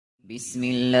بسم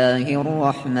الله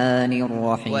الرحمن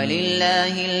الرحيم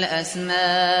ولله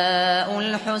الأسماء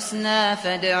الحسنى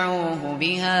فادعوه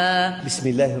بها. بسم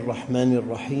الله الرحمن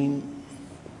الرحيم.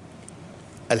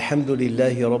 الحمد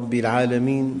لله رب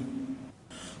العالمين،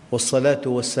 والصلاة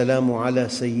والسلام على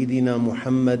سيدنا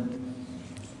محمد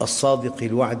الصادق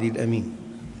الوعد الأمين.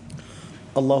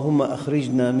 اللهم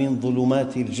أخرجنا من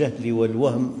ظلمات الجهل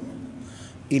والوهم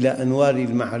إلى أنوار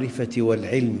المعرفة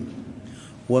والعلم،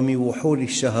 ومن وحول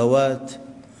الشهوات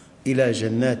إلى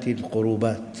جنات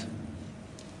القربات.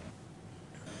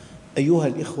 أيها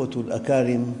الإخوة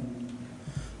الأكارم،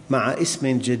 مع اسم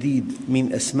جديد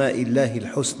من أسماء الله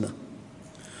الحسنى،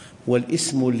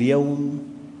 والاسم اليوم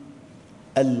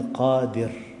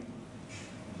القادر.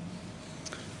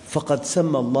 فقد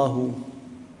سمى الله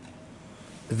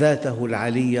ذاته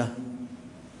العلية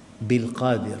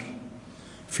بالقادر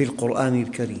في القرآن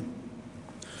الكريم،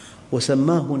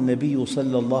 وسماه النبي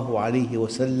صلى الله عليه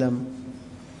وسلم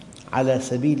على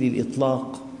سبيل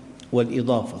الإطلاق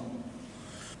والإضافة.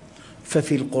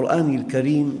 ففي القرآن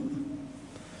الكريم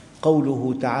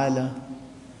قوله تعالى: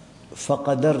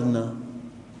 فقدرنا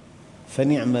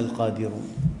فنعم القادرون.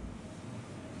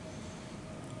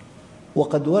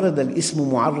 وقد ورد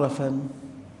الاسم معرفاً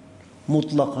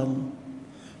مطلقاً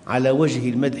على وجه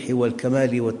المدح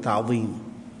والكمال والتعظيم،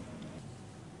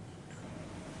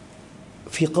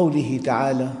 في قوله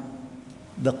تعالى: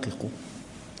 دققوا،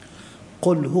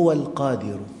 قل هو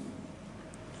القادر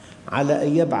على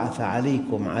أن يبعث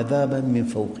عليكم عذاباً من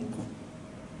فوقكم،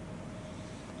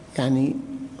 يعني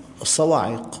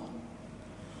الصواعق،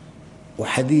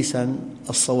 وحديثاً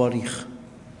الصواريخ،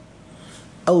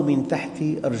 أو من تحت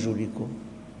أرجلكم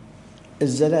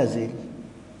الزلازل،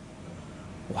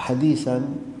 وحديثاً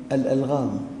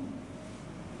الألغام،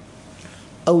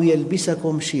 أو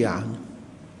يلبسكم شيعاً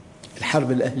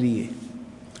الحرب الأهلية،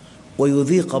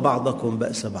 ويذيق بعضكم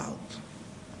بأس بعض.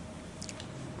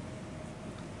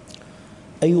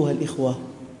 أيها الإخوة،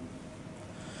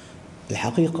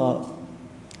 الحقيقة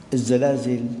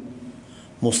الزلازل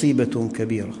مصيبة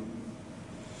كبيرة،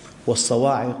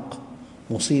 والصواعق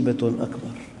مصيبة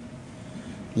أكبر،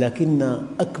 لكن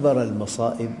أكبر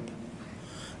المصائب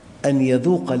أن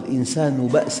يذوق الإنسان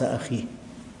بأس أخيه.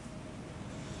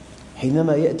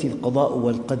 حينما يأتي القضاء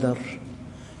والقدر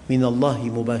من الله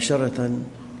مباشرة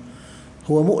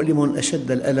هو مؤلم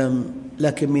أشد الألم،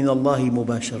 لكن من الله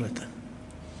مباشرة.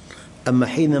 أما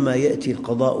حينما يأتي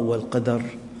القضاء والقدر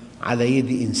على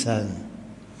يد إنسان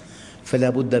فلا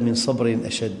بد من صبر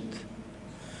أشد،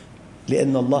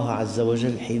 لأن الله عز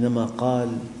وجل حينما قال: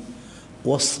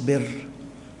 واصبر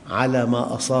على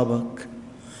ما أصابك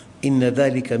إن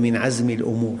ذلك من عزم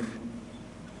الأمور،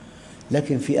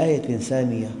 لكن في آية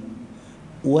ثانية: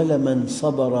 ولمن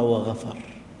صبر وغفر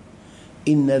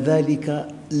إن ذلك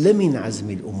لمن عزم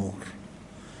الأمور.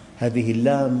 هذه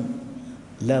اللام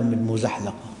لام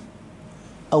المزحلقة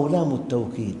أو لام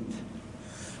التوكيد.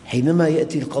 حينما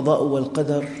يأتي القضاء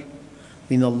والقدر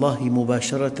من الله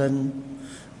مباشرة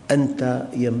أنت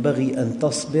ينبغي أن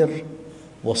تصبر،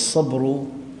 والصبر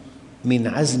من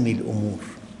عزم الأمور.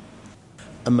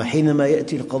 أما حينما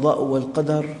يأتي القضاء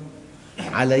والقدر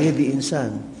على يد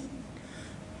إنسان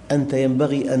أنت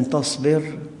ينبغي أن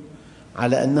تصبر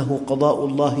على أنه قضاء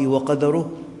الله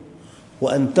وقدره،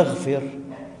 وأن تغفر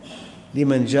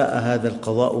لمن جاء هذا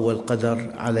القضاء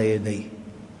والقدر على يديه.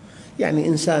 يعني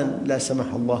إنسان لا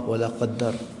سمح الله ولا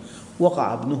قدر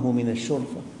وقع ابنه من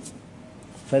الشرفة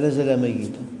فنزل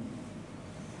ميتا،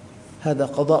 هذا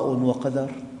قضاء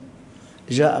وقدر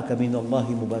جاءك من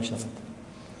الله مباشرة.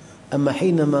 أما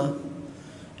حينما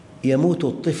يموت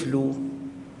الطفل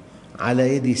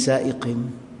على يد سائق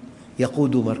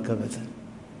يقود مركبة،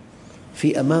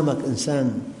 في أمامك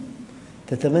إنسان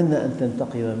تتمنى أن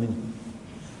تنتقم منه.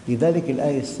 لذلك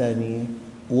الآية الثانية: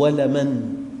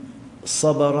 ولمن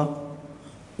صبر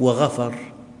وغفر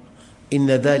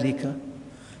إن ذلك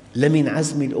لمن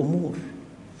عزم الأمور.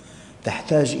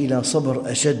 تحتاج إلى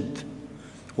صبر أشد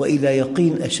وإلى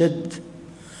يقين أشد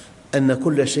أن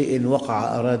كل شيء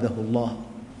وقع أراده الله،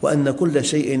 وأن كل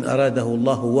شيء أراده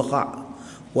الله وقع،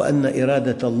 وأن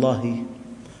إرادة الله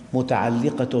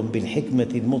متعلقة بالحكمة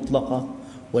المطلقة،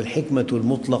 والحكمة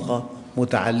المطلقة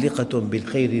متعلقة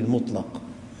بالخير المطلق،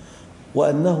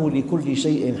 وأنه لكل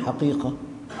شيء حقيقة.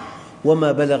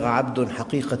 وما بلغ عبد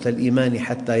حقيقة الإيمان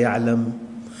حتى يعلم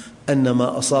أن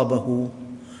ما أصابه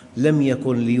لم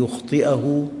يكن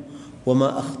ليخطئه،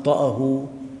 وما أخطأه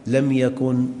لم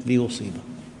يكن ليصيبه.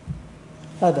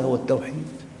 هذا هو التوحيد،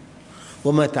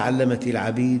 وما تعلمت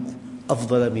العبيد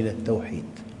أفضل من التوحيد.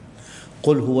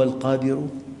 قل هو القادر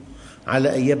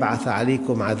على أن يبعث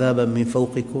عليكم عذاباً من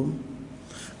فوقكم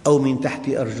أو من تحت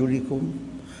أرجلكم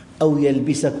أو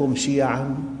يلبسكم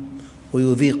شيعا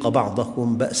ويذيق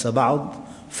بعضكم بأس بعض،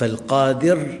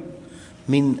 فالقادر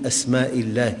من أسماء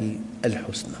الله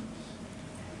الحسنى.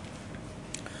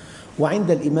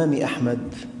 وعند الإمام أحمد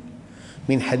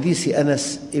من حديث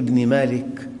أنس بن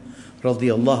مالك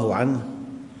رضي الله عنه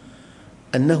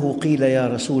أنه قيل: يا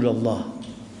رسول الله،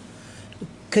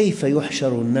 كيف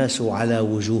يحشر الناس على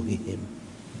وجوههم؟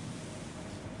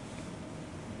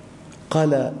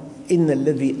 قال: إن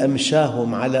الذي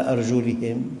أمشاهم على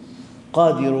أرجلهم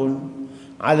قادر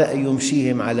على أن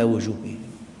يمشيهم على وجوههم.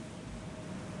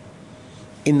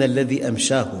 إن الذي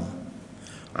أمشاهم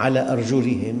على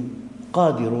أرجلهم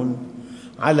قادر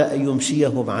على أن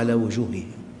يمشيهم على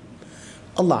وجوههم.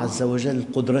 الله عز وجل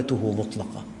قدرته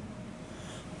مطلقة،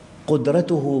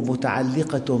 قدرته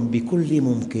متعلقة بكل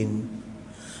ممكن.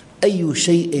 أي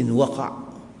شيء وقع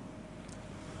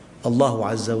الله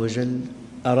عز وجل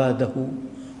أراده،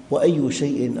 وأي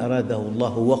شيء أراده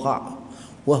الله وقع،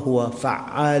 وهو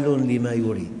فعال لما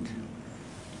يريد.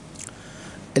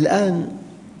 الآن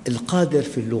القادر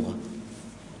في اللغة،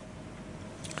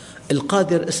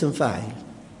 القادر اسم فاعل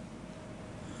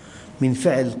من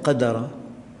فعل قدر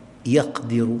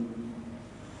يقدر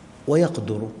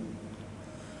ويقدر،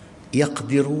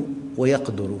 يقدر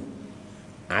ويقدر،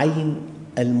 عين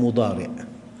المضارع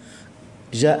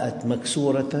جاءت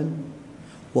مكسورة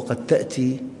وقد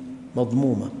تأتي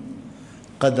مضمومة،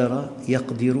 قدر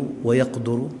يقدر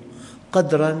ويقدر،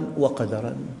 قدرا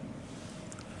وقدرا.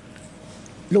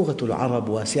 لغة العرب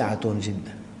واسعة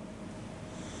جدا.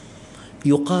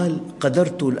 يقال: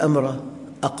 قدرت الأمر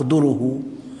أقدره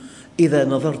إذا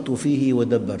نظرت فيه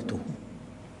ودبرته.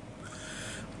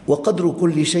 وقدر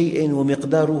كل شيء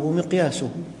ومقداره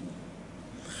مقياسه.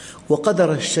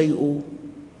 وقدر الشيء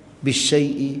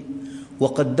بالشيء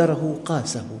وقدره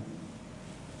قاسه.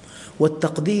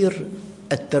 والتقدير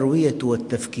التروية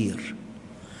والتفكير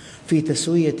في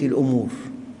تسوية الأمور.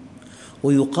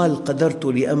 ويقال: قدرت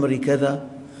لأمر كذا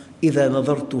إذا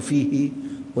نظرت فيه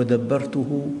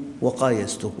ودبرته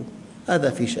وقايسته. هذا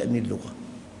في شأن اللغة.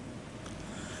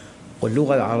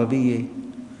 واللغة العربية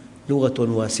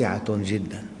لغة واسعة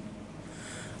جدا.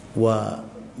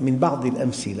 ومن بعض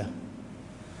الأمثلة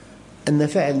أن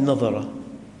فعل نظر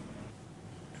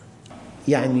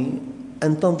يعني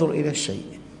أن تنظر إلى الشيء،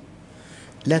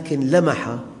 لكن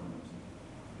لمح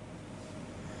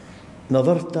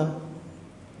نظرت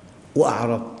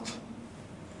وأعرضت،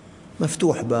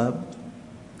 مفتوح باب،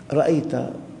 رأيت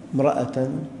امرأة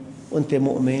وأنت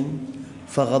مؤمن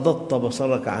فغضضت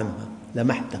بصرك عنها،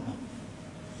 لمحتها.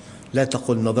 لا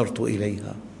تقل نظرت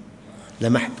إليها،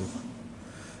 لمحتها.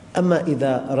 أما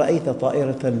إذا رأيت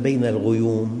طائرة بين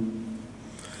الغيوم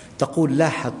تقول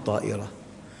لاحت طائرة،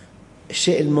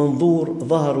 الشيء المنظور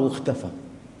ظهر واختفى.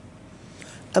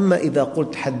 أما إذا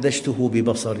قلت حدجته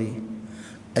ببصري،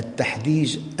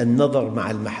 التحديج النظر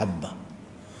مع المحبة.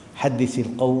 حدث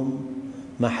القوم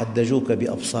ما حدجوك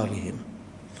بأبصارهم.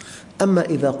 أما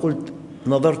إذا قلت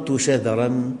نظرت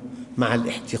شذرا مع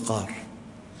الاحتقار.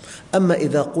 أما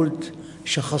إذا قلت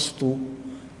شخصت،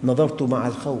 نظرت مع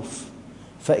الخوف،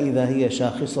 فإذا هي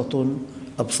شاخصة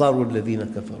أبصار الذين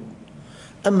كفروا.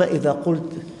 أما إذا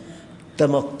قلت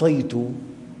تمطيت،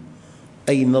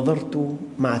 أي نظرت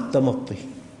مع التمطي.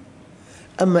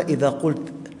 أما إذا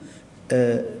قلت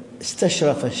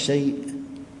استشرف الشيء،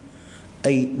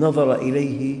 أي نظر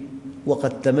إليه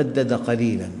وقد تمدد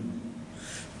قليلاً.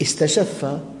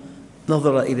 استشف،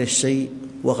 نظر إلى الشيء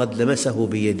وقد لمسه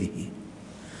بيده.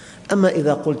 أما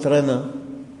إذا قلت رنى،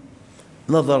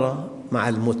 نظر مع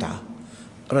المتعة،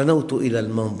 رنوت إلى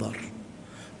المنظر.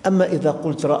 أما إذا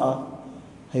قلت رأى،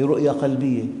 هي رؤية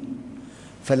قلبية.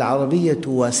 فالعربية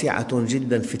واسعة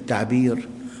جدا في التعبير،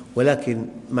 ولكن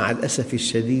مع الأسف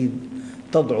الشديد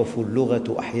تضعف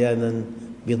اللغة أحيانا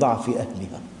بضعف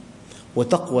أهلها،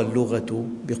 وتقوى اللغة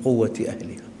بقوة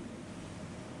أهلها.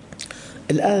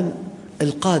 الآن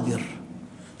القادر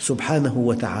سبحانه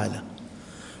وتعالى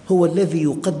هو الذي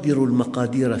يقدر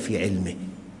المقادير في علمه،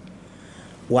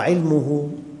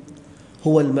 وعلمه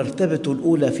هو المرتبة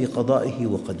الأولى في قضائه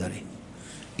وقدره.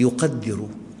 يقدر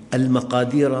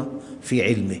المقادير في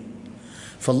علمه.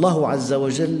 فالله عز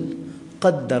وجل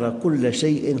قدر كل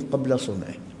شيء قبل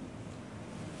صنعه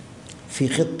في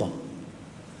خطة.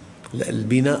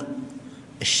 البناء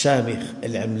الشامخ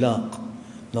العملاق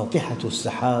ناطحة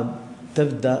السحاب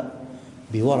تبدأ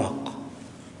بورق،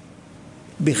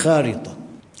 بخارطة.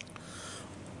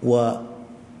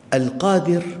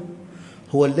 والقادر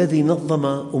هو الذي نظم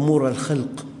أمور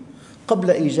الخلق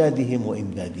قبل إيجادهم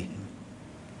وإمدادهم.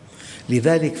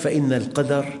 لذلك فإن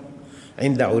القدر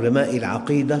عند علماء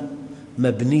العقيدة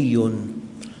مبني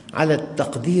على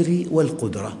التقدير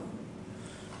والقدرة.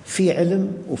 في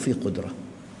علم وفي قدرة.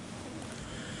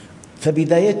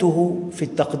 فبدايته في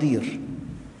التقدير،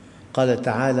 قال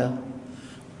تعالى: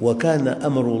 وكان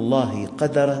أمر الله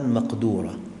قدرا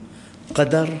مقدورا.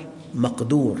 قدر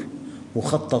مقدور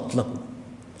مخطط له،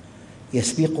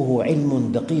 يسبقه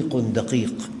علم دقيق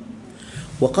دقيق.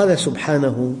 وقال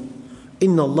سبحانه: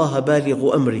 إن الله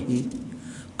بالغ أمره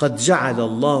قد جعل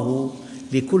الله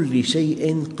لكل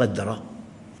شيء قدرا.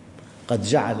 قد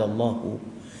جعل الله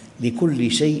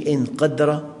لكل شيء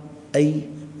قدرا، أي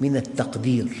من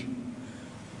التقدير.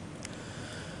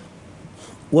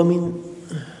 ومن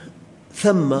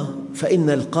ثم فإن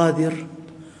القادر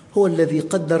هو الذي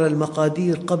قدر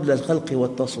المقادير قبل الخلق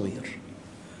والتصوير.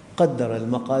 قدر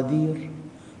المقادير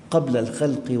قبل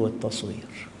الخلق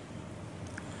والتصوير.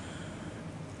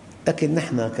 لكن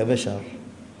نحن كبشر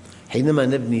حينما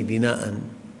نبني بناء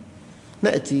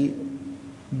نأتي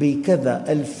بكذا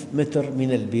ألف متر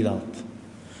من البلاط،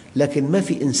 لكن ما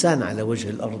في إنسان على وجه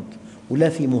الأرض ولا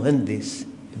في مهندس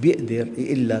بيقدر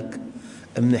يقول لك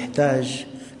نحتاج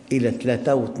إلى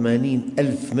 83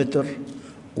 ألف متر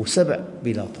و7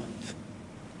 بلاطات.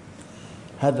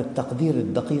 هذا التقدير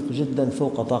الدقيق جدا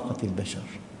فوق طاقة البشر.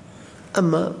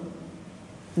 أما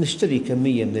نشتري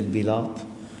كمية من البلاط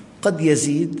قد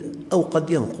يزيد أو قد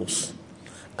ينقص،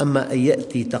 أما أن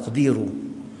يأتي تقدير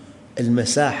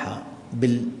المساحة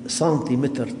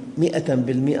بالسنتيمتر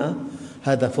 100%،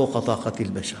 هذا فوق طاقة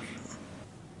البشر.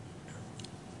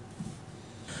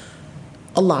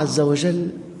 الله عز وجل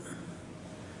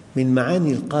من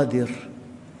معاني القادر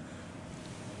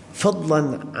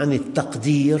فضلاً عن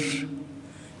التقدير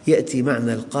يأتي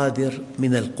معنى القادر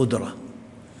من القدرة،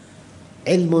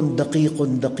 علم دقيق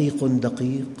دقيق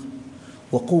دقيق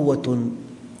وقوة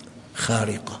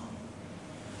خارقة.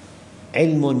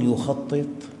 علم يخطط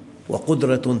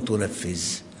وقدرة تنفذ،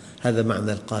 هذا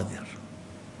معنى القادر.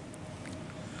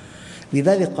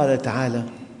 لذلك قال تعالى: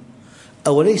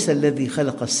 أوليس الذي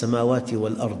خلق السماوات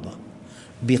والأرض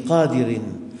بقادر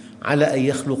على أن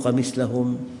يخلق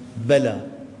مثلهم بلى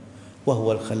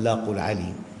وهو الخلاق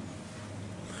العليم.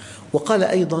 وقال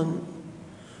أيضاً: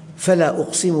 فلا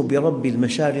أقسم برب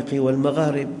المشارق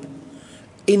والمغارب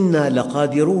إنا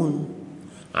لقادرون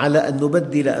على أن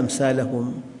نبدل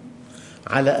أمثالهم،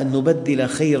 على أن نبدل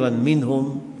خيراً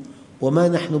منهم وما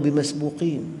نحن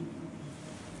بمسبوقين.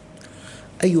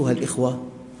 أيها الإخوة،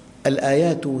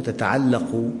 الآيات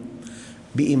تتعلق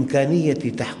بإمكانية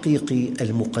تحقيق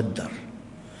المقدر.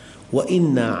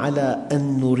 وإنا على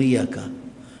أن نريك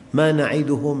ما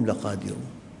نعدهم لقادرون.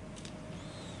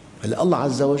 الله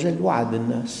عز وجل وعد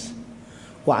الناس،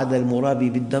 وعد المرابي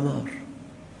بالدمار،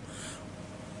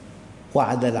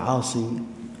 وعد العاصي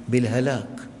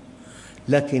بالهلاك،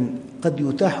 لكن قد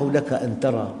يتاح لك أن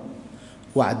ترى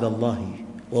وعد الله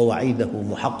ووعيده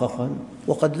محققاً،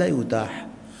 وقد لا يتاح.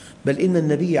 بل إن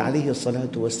النبي عليه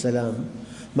الصلاة والسلام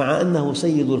مع أنه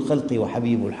سيد الخلق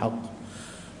وحبيب الحق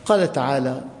قال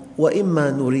تعالى: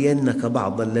 وإما نرينك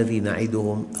بعض الذي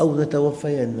نعدهم أو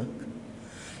نتوفينك.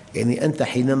 يعني أنت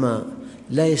حينما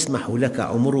لا يسمح لك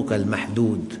عمرك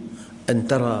المحدود أن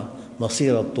ترى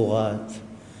مصير الطغاة،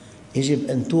 يجب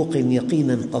أن توقن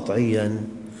يقيناً قطعياً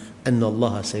أن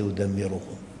الله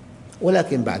سيدمرهم،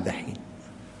 ولكن بعد حين.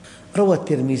 روى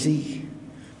الترمذي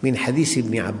من حديث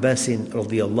ابن عباس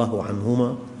رضي الله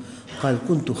عنهما قال: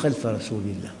 كنت خلف رسول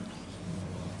الله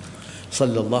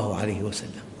صلى الله عليه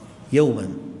وسلم يوماً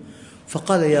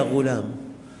فقال: يا غلام،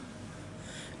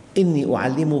 إني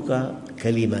أعلمك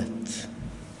كلمات،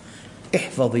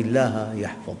 احفظ الله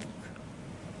يحفظك،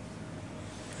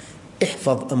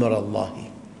 احفظ أمر الله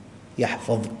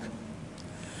يحفظك،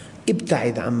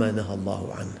 ابتعد عما نهى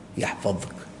الله عنه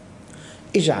يحفظك،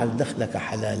 اجعل دخلك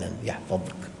حلالاً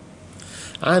يحفظك،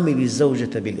 عامل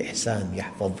الزوجة بالإحسان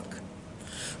يحفظك،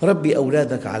 ربي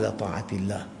أولادك على طاعة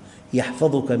الله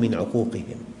يحفظك من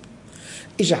عقوقهم،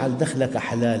 اجعل دخلك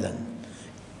حلالاً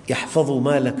يحفظ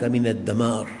مالك من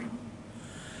الدمار،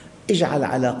 اجعل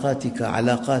علاقاتك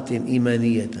علاقات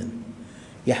إيمانية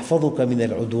يحفظك من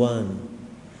العدوان.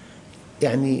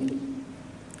 يعني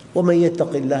ومن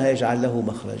يتق الله يجعل له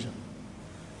مخرجا.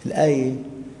 الآية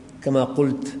كما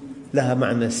قلت لها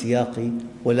معنى سياقي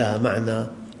ولها معنى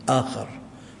آخر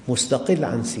مستقل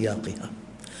عن سياقها.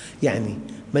 يعني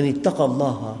من اتقى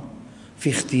الله في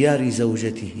اختيار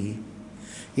زوجته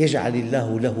يجعل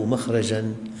الله له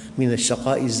مخرجا من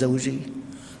الشقاء الزوجي،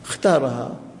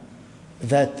 اختارها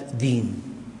ذات دين.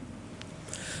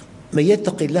 من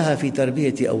يتق الله في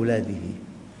تربية أولاده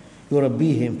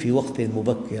يربيهم في وقت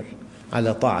مبكر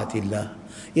على طاعة الله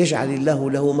يجعل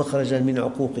الله له مخرجا من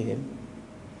عقوقهم.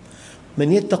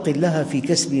 من يتق الله في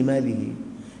كسب ماله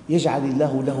يجعل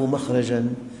الله له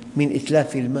مخرجا من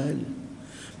إتلاف المال.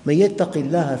 من يتق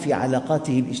الله في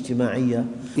علاقاته الاجتماعية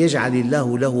يجعل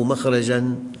الله له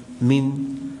مخرجاً من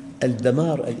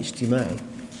الدمار الاجتماعي.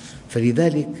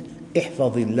 فلذلك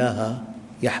احفظ الله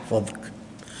يحفظك،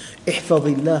 احفظ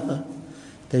الله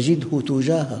تجده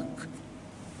تجاهك،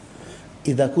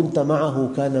 إذا كنت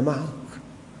معه كان معك،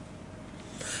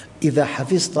 إذا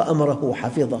حفظت أمره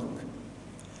حفظك،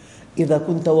 إذا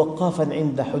كنت وقافاً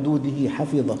عند حدوده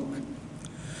حفظك.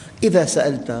 إذا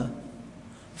سألت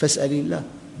فاسأل الله،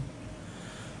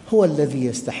 هو الذي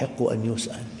يستحق أن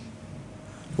يسأل،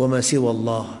 وما سوى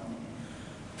الله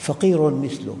فقير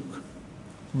مثلك،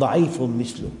 ضعيف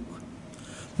مثلك،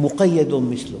 مقيد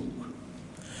مثلك.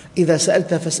 إذا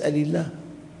سألت فاسأل الله.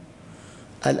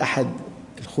 قال أحد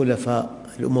الخلفاء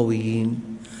الأمويين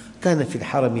كان في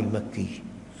الحرم المكي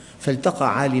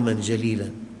فالتقى عالماً جليلاً،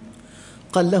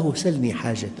 قال له: سلني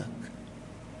حاجتك.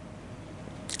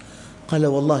 قال: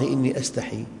 والله إني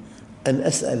أستحي أن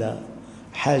أسأل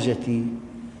حاجتي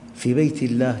في بيت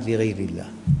الله لغير الله،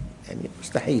 يعني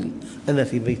مستحيل، أنا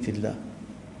في بيت الله.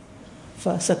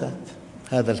 فسكت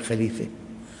هذا الخليفة.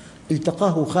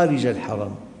 التقاه خارج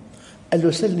الحرم، قال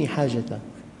له: سلني حاجتك.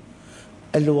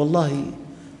 قال له: والله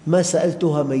ما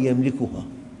سألتها من يملكها،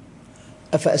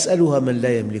 أفأسألها من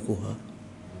لا يملكها؟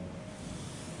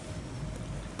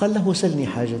 قال له: سلني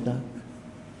حاجتك.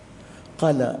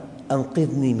 قال: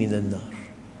 أنقذني من النار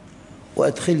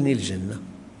وأدخلني الجنة.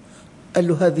 قال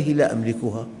له: هذه لا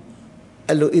أملكها.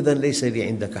 قال له: إذن ليس لي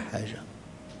عندك حاجة.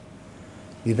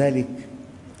 لذلك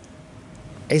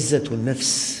عزة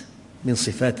النفس من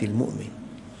صفات المؤمن.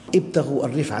 ابتغوا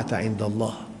الرفعة عند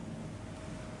الله.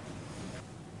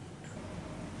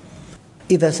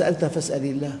 إذا سألت فاسأل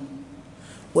الله،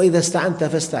 وإذا استعنت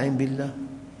فاستعن بالله.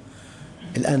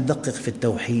 الآن دقق في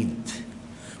التوحيد،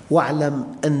 واعلم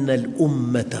أن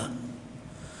الأمة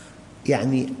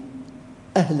يعني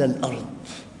أهل الأرض،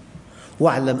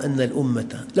 واعلم أن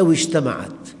الأمة لو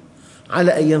اجتمعت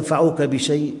على أن ينفعوك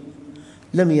بشيء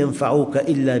لم ينفعوك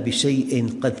إلا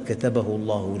بشيء قد كتبه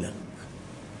الله لك.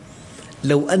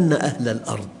 لو أن أهل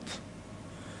الأرض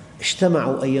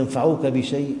اجتمعوا أن ينفعوك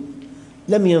بشيء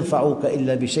لم ينفعوك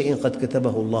إلا بشيء قد كتبه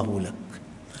الله لك،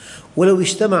 ولو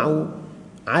اجتمعوا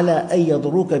على أن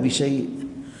يضروك بشيء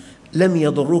لم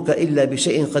يضروك إلا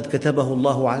بشيء قد كتبه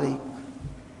الله عليك.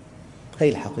 هذه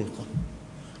الحقيقة،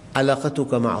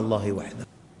 علاقتك مع الله وحده.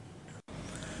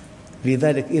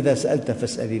 لذلك إذا سألت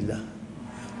فاسأل الله،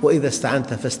 وإذا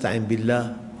استعنت فاستعن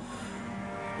بالله.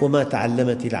 وما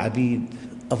تعلمت العبيد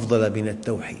أفضل من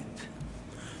التوحيد.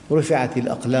 رفعت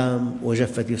الأقلام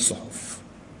وجفت الصحف.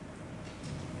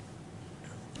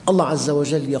 الله عز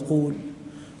وجل يقول: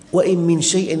 وإن من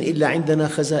شيء إلا عندنا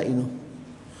خزائنه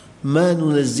ما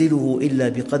ننزله إلا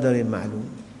بقدر معلوم.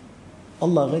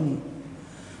 الله غني،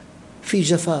 في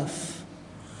جفاف.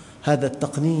 هذا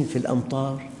التقنين في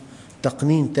الأمطار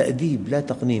تقنين تأديب لا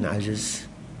تقنين عجز.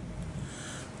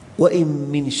 وإن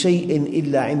من شيء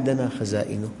إلا عندنا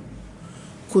خزائنه.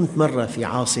 كنت مرة في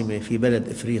عاصمة في بلد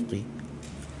إفريقي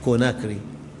كوناكري،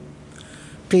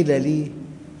 قيل لي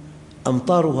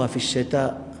أمطارها في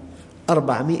الشتاء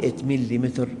 400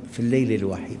 ملم في الليلة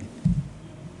الواحدة.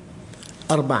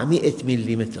 400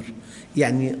 ملم،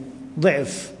 يعني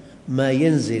ضعف ما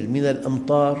ينزل من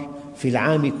الأمطار في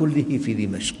العام كله في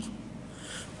دمشق.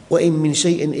 وإن من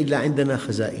شيء إلا عندنا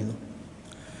خزائنه.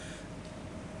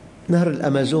 نهر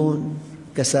الأمازون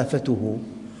كثافته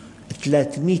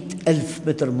 300 ألف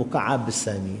متر مكعب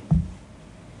بالثانية.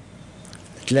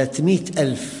 300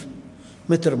 ألف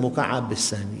متر مكعب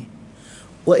بالثانية.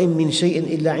 وإن من شيء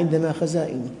إلا عندنا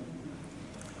خزائنه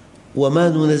وما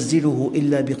ننزله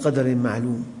إلا بقدر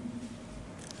معلوم.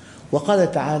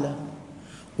 وقال تعالى: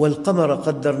 والقمر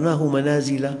قدرناه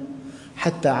منازل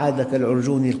حتى عاد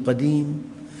كالعرجون القديم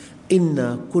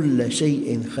إنا كل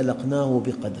شيء خلقناه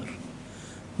بقدر.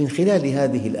 من خلال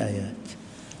هذه الآيات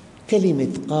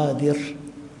كلمة قادر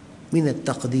من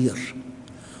التقدير،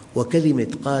 وكلمة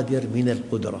قادر من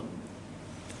القدرة.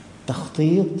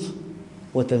 تخطيط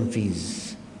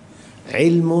وتنفيذ،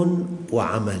 علم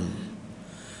وعمل،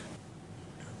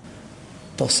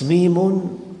 تصميم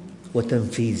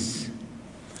وتنفيذ،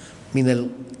 من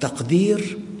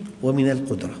التقدير ومن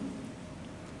القدرة.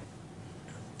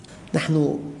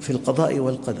 نحن في القضاء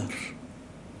والقدر،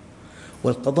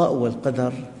 والقضاء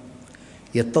والقدر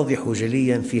يتضح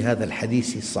جلياً في هذا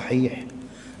الحديث الصحيح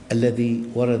الذي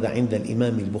ورد عند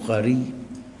الإمام البخاري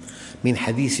من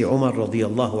حديث عمر رضي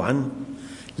الله عنه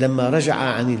لما رجع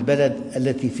عن البلد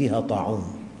التي فيها طاعون.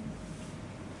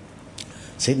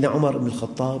 سيدنا عمر بن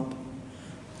الخطاب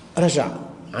رجع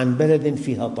عن بلد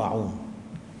فيها طاعون.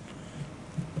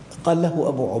 قال له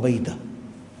أبو عبيدة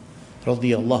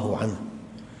رضي الله عنه: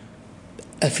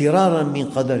 أفرارا من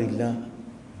قدر الله؟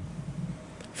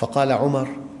 فقال عمر: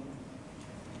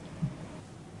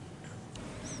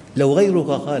 لو غيرك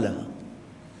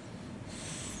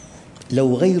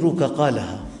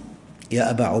قالها يا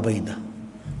أبا عبيدة.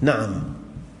 نعم،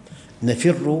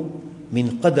 نفر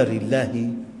من قدر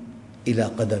الله إلى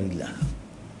قدر الله،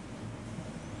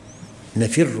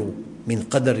 نفر من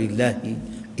قدر الله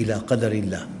إلى قدر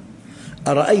الله.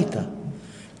 أرأيت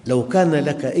لو كان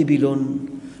لك إبل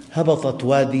هبطت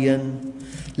واديا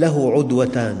له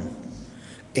عدوتان،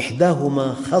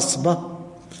 إحداهما خصبة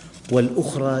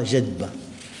والأخرى جدبة،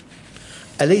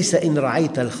 أليس إن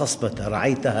رعيت الخصبة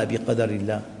رعيتها بقدر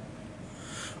الله،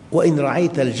 وإن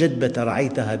رعيت الجدبة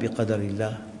رعيتها بقدر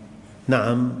الله؟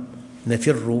 نعم،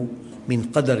 نفر من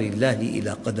قدر الله إلى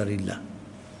قدر الله.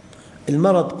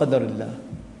 المرض قدر الله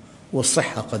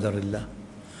والصحة قدر الله،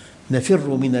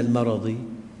 نفر من المرض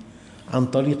عن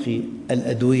طريق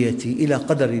الأدوية إلى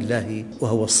قدر الله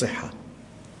وهو الصحة.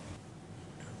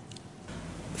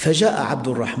 فجاء عبد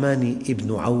الرحمن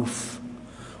بن عوف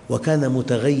وكان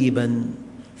متغيبا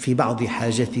في بعض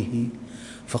حاجته،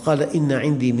 فقال: إن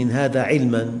عندي من هذا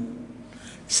علما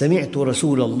سمعت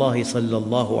رسول الله صلى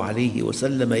الله عليه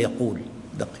وسلم يقول: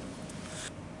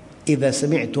 إذا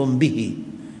سمعتم به،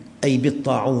 أي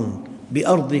بالطاعون،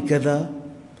 بأرض كذا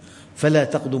فلا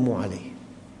تقدموا عليه،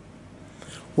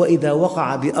 وإذا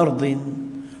وقع بأرض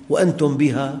وأنتم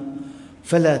بها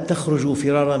فلا تخرجوا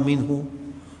فرارا منه.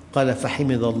 قال: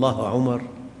 فحمد الله عمر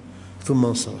ثم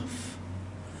انصرف.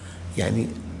 يعني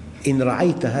إن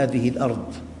رعيت هذه الأرض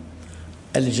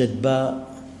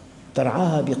الجدباء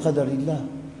ترعاها بقدر الله،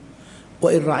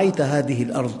 وإن رعيت هذه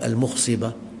الأرض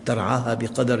المخصبة ترعاها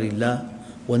بقدر الله،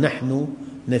 ونحن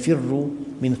نفر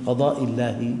من قضاء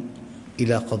الله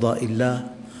إلى قضاء الله،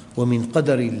 ومن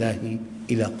قدر الله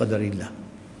إلى قدر الله.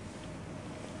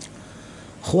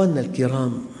 أخواننا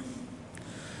الكرام،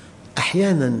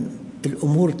 أحياناً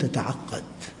الأمور تتعقد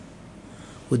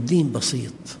والدين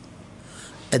بسيط.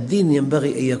 الدين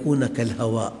ينبغي أن يكون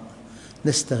كالهواء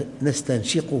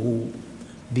نستنشقه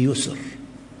بيسر.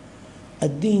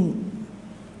 الدين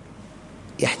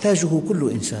يحتاجه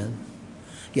كل إنسان،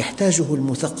 يحتاجه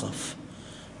المثقف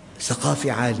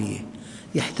ثقافة عالية،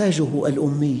 يحتاجه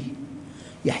الأمي،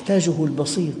 يحتاجه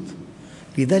البسيط.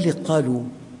 لذلك قالوا: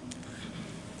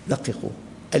 دققوا،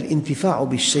 الانتفاع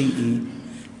بالشيء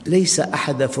ليس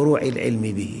أحد فروع العلم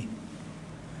به.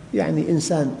 يعني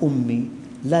إنسان أمي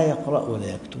لا يقرأ ولا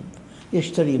يكتب،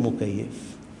 يشتري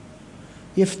مكيف،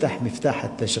 يفتح مفتاح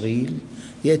التشغيل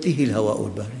يأتيه الهواء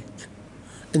البارد،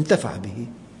 انتفع به،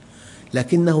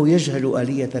 لكنه يجهل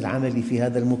آلية العمل في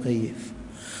هذا المكيف.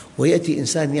 ويأتي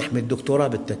إنسان يحمل دكتوراه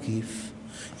بالتكييف،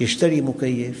 يشتري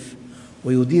مكيف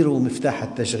ويدير مفتاح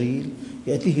التشغيل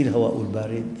يأتيه الهواء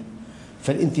البارد.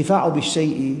 فالانتفاع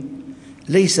بالشيء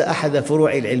ليس أحد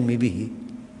فروع العلم به.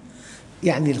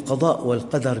 يعني القضاء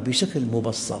والقدر بشكل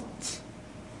مبسط،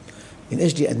 من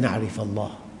أجل أن نعرف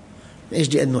الله، من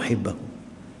أجل أن نحبه.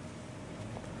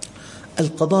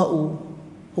 القضاء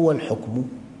هو الحكم،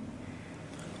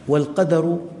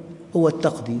 والقدر هو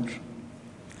التقدير.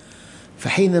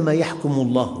 فحينما يحكم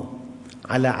الله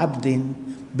على عبد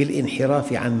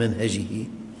بالانحراف عن منهجه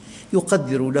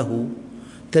يقدر له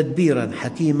تدبيراً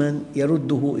حكيماً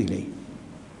يرده إليه.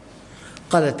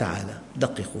 قال تعالى: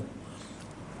 دققوا،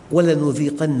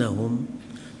 ولنذيقنهم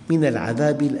من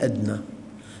العذاب الأدنى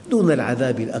دون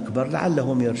العذاب الأكبر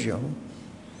لعلهم يرجعون.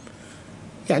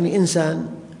 يعني إنسان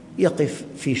يقف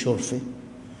في شرفة،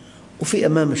 وفي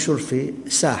أمام الشرفة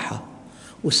ساحة،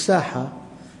 والساحة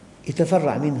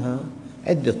يتفرع منها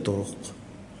عدة طرق،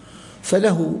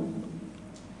 فله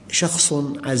شخص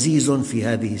عزيز في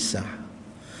هذه الساحة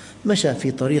مشى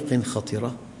في طريق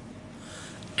خطرة،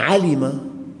 علم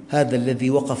هذا الذي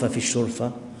وقف في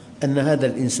الشرفة أن هذا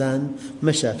الإنسان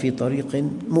مشى في طريق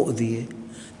مؤذية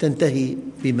تنتهي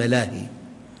بملاهي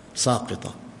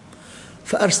ساقطة،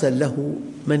 فأرسل له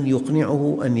من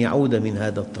يقنعه أن يعود من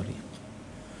هذا الطريق.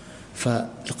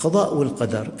 فالقضاء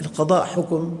والقدر، القضاء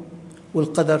حكم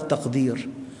والقدر تقدير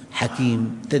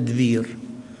حكيم تدبير.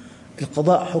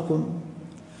 القضاء حكم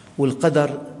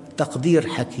والقدر تقدير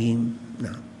حكيم.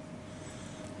 نعم.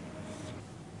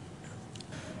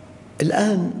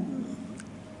 الآن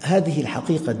هذه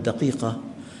الحقيقة الدقيقة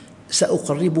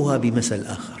سأقربها بمثل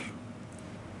آخر.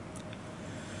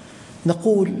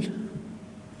 نقول: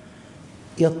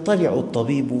 يطلع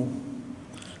الطبيب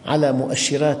على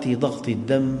مؤشرات ضغط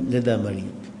الدم لدى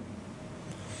مريض،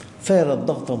 فيرى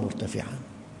الضغط مرتفعاً،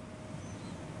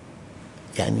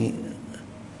 يعني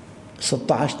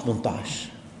 16-18.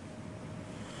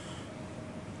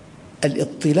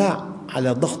 الاطلاع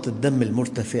على ضغط الدم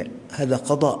المرتفع هذا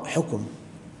قضاء حكم.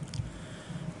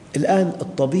 الآن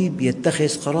الطبيب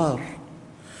يتخذ قرار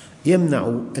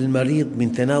يمنع المريض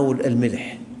من تناول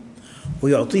الملح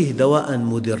ويعطيه دواء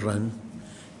مدرا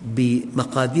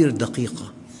بمقادير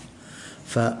دقيقة،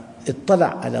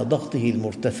 فاطلع على ضغطه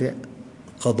المرتفع،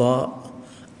 قضاء،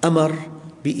 أمر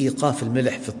بإيقاف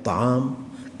الملح في الطعام،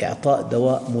 إعطاء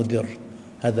دواء مدر.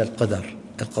 هذا القدر،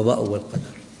 القضاء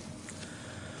والقدر.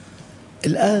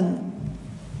 الآن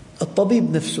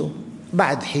الطبيب نفسه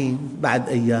بعد حين، بعد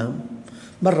أيام،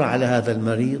 مر على هذا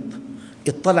المريض،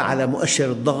 اطلع على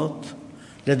مؤشر الضغط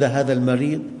لدى هذا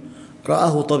المريض،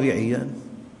 رآه طبيعياً.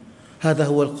 هذا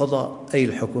هو القضاء أي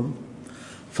الحكم.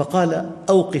 فقال: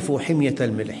 أوقفوا حمية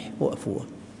الملح، وقفوها،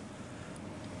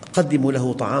 قدموا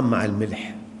له طعام مع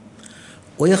الملح،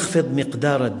 ويخفض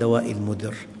مقدار الدواء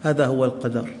المدر. هذا هو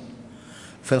القدر.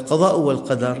 فالقضاء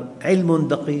والقدر علم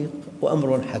دقيق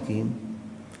وأمر حكيم.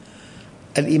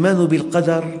 الإيمان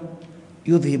بالقدر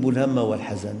يذهب الهم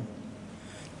والحزن.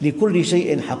 لكل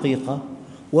شيء حقيقة،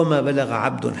 وما بلغ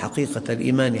عبد حقيقة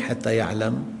الإيمان حتى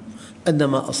يعلم أن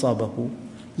ما أصابه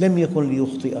لم يكن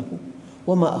ليخطئه،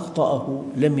 وما أخطأه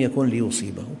لم يكن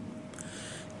ليصيبه.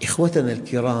 إخوتنا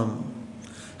الكرام،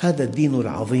 هذا الدين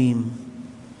العظيم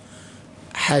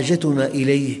حاجتنا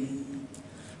إليه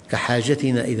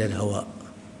كحاجتنا إلى الهواء.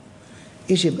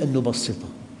 يجب أن نبسطه،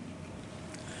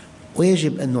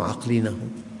 ويجب أن نعقلنه،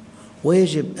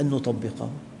 ويجب أن نطبقه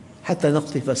حتى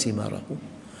نقطف ثماره.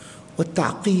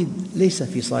 والتعقيد ليس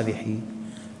في صالح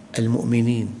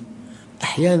المؤمنين.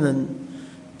 أحياناً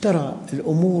ترى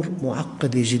الأمور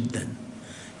معقدة جداً.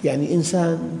 يعني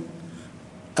إنسان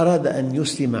أراد أن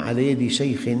يسلم على يد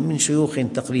شيخ من شيوخ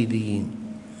تقليديين،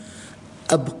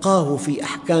 أبقاه في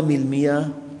أحكام المياه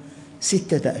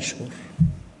 6 أشهر: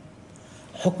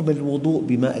 حكم الوضوء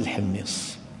بماء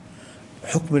الحمص،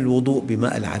 حكم الوضوء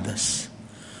بماء العدس،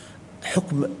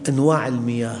 حكم أنواع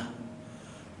المياه،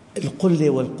 القلة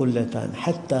والقلتان،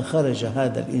 حتى خرج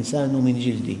هذا الإنسان من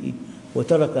جلده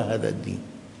وترك هذا الدين.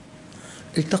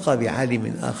 التقى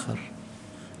بعالم آخر،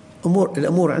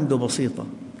 الأمور عنده بسيطة،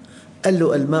 قال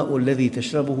له: الماء الذي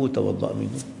تشربه توضأ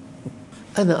منه.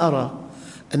 أنا أرى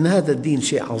أن هذا الدين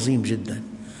شيء عظيم جدا،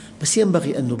 بس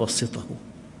ينبغي أن نبسطه،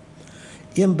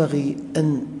 ينبغي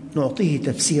أن نعطيه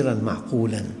تفسيراً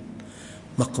معقولاً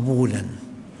مقبولاً.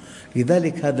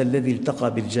 لذلك هذا الذي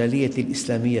التقى بالجالية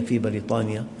الإسلامية في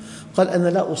بريطانيا قال: أنا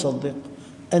لا أصدق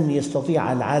أن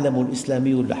يستطيع العالم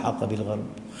الإسلامي اللحاق بالغرب،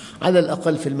 على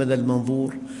الأقل في المدى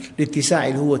المنظور لاتساع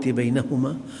الهوة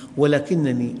بينهما،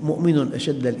 ولكنني مؤمن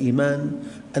أشد الإيمان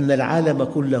أن العالم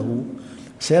كله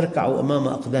سيركع أمام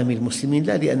أقدام المسلمين،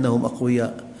 لا لأنهم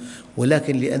أقوياء،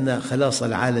 ولكن لأن خلاص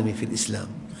العالم في الإسلام.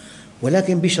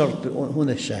 ولكن بشرط،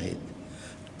 هنا الشاهد: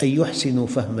 أن يحسنوا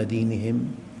فهم دينهم،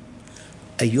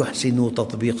 أن يحسنوا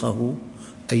تطبيقه،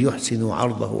 أن يحسنوا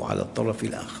عرضه على الطرف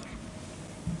الآخر.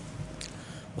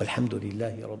 والحمد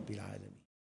لله رب العالمين.